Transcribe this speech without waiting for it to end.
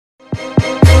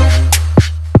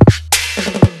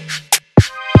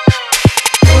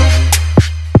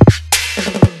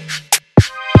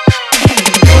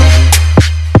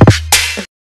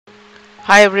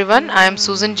Hi everyone, I am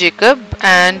Soosan Jacob,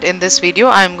 and in this video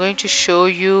I am going to show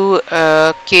you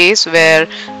a case where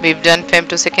we've done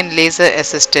femtosecond laser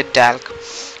assisted DALK.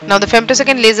 Now the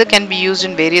femtosecond laser can be used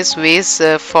in various ways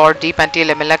for deep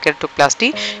anterior lamellar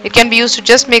keratoplasty. It can be used to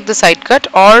just make the side cut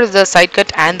or the side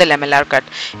cut and the lamellar cut.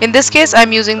 In this case I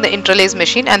am using the intralaser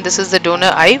machine, and this is the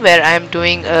donor eye where I am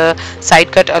doing a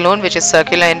side cut alone, which is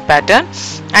circular in pattern,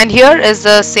 and here is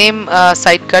the same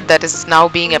side cut that is now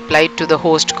being applied to the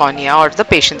host cornea or the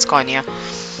patient's cornea.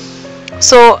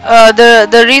 So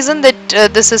the reason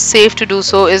that this is safe to do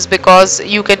so is because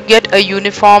you can get a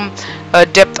uniform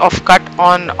depth of cut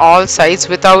on all sides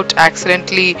without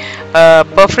accidentally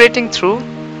perforating through.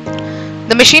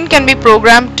 The machine can be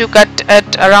programmed to cut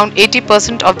at around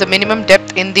 80% of the minimum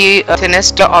depth in the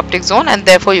thinnest optic zone, and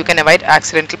therefore you can avoid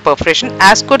accidental perforation,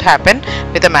 as could happen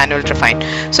with a manual trephine.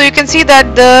 So you can see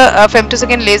that the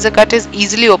femtosecond laser cut is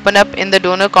easily open up in the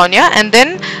donor cornea, and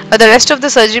then the rest of the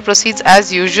surgery proceeds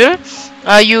as usual.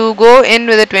 You go in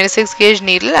with a 26 gauge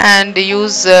needle and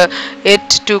use it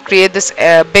to create this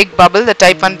big bubble. The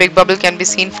type 1 big bubble can be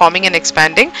seen forming and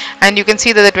expanding, and you can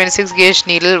see that the 26 gauge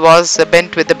needle was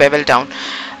bent with the bevel down.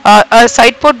 A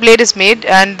side port blade is made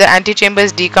and the antechamber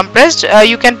is decompressed.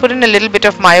 You can put in a little bit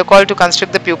of myocol to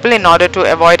constrict the pupil in order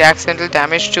to avoid accidental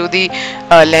damage to the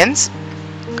lens.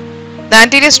 The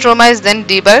anterior stroma is then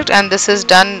debulked, and this is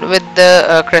done with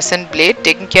the crescent blade,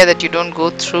 taking care that you don't go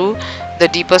through the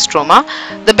deeper stroma.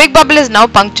 The big bubble is now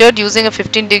punctured using a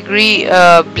 15-degree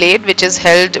blade, which is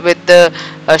held with the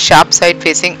sharp side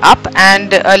facing up,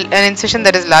 and an incision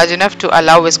that is large enough to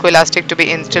allow viscoelastic to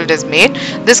be instilled is made.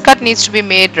 This cut needs to be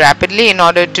made rapidly in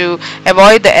order to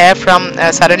avoid the air from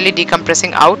suddenly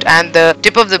decompressing out and the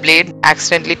tip of the blade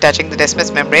accidentally touching the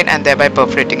Descemet's membrane and thereby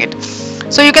perforating it.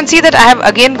 So you can see that I have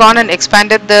again gone and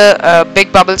expanded the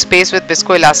big bubble space with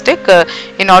viscoelastic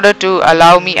in order to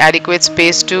allow me adequate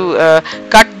space to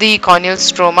cut the corneal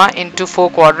stroma into 4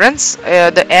 quadrants.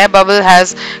 The air bubble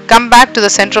has come back to the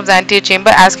center of the anterior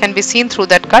chamber, as can be seen through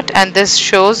that cut, and this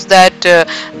shows that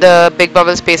the big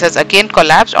bubble space has again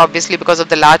collapsed, obviously because of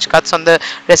the large cuts on the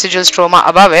residual stroma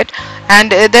above it,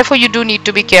 and therefore you do need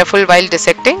to be careful while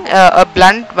dissecting. A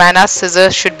blunt Vannas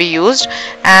scissors should be used,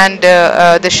 and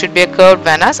this should be a curved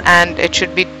Vannas, and it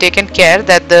should be taken care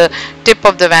that the tip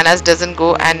of the Vannas doesn't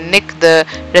go and nick the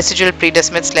residual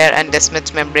pre-Descemet's layer and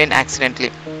Descemet's membrane accidentally.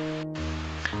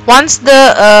 Once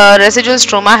the residual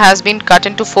stroma has been cut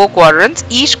into 4 quadrants,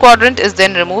 each quadrant is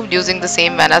then removed using the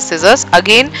same Vannas scissors,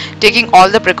 again taking all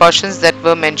the precautions that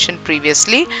were mentioned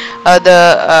previously.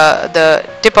 The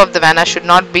tip of the Vannas should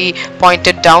not be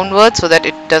pointed downwards so that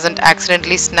it doesn't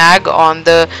accidentally snag on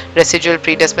the residual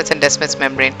pre-Descemet's and Descemet's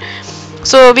membrane.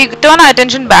 So we turn our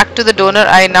attention back to the donor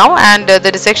eye now, and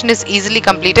the dissection is easily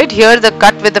completed. Here the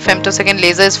cut with the femtosecond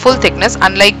laser is full thickness,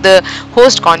 unlike the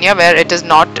host cornea where it is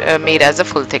not made as a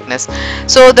full thickness.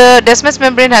 So the Descemet's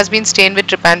membrane has been stained with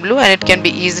trypan blue, and it can be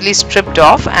easily stripped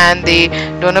off, and the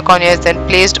donor cornea is then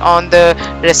placed on the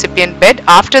recipient bed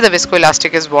after the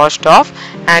viscoelastic is washed off,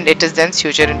 and it is then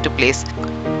sutured into place.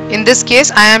 In this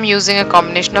case, I am using a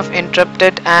combination of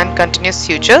interrupted and continuous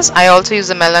sutures. I also use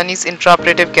the Milanese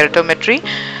intraoperative keratometry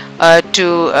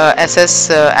to assess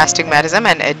astigmatism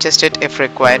and adjust it if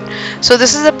required. So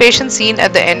this is the patient seen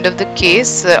at the end of the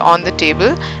case on the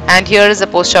table, and here is the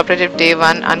postoperative day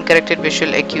 1 uncorrected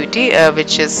visual acuity,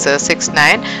 which is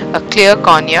 6/9, a clear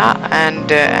cornea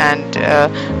and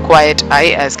quiet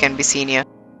eye, as can be seen here.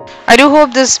 I do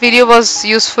hope this video was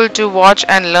useful to watch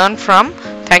and learn from.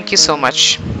 Thank you so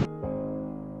much.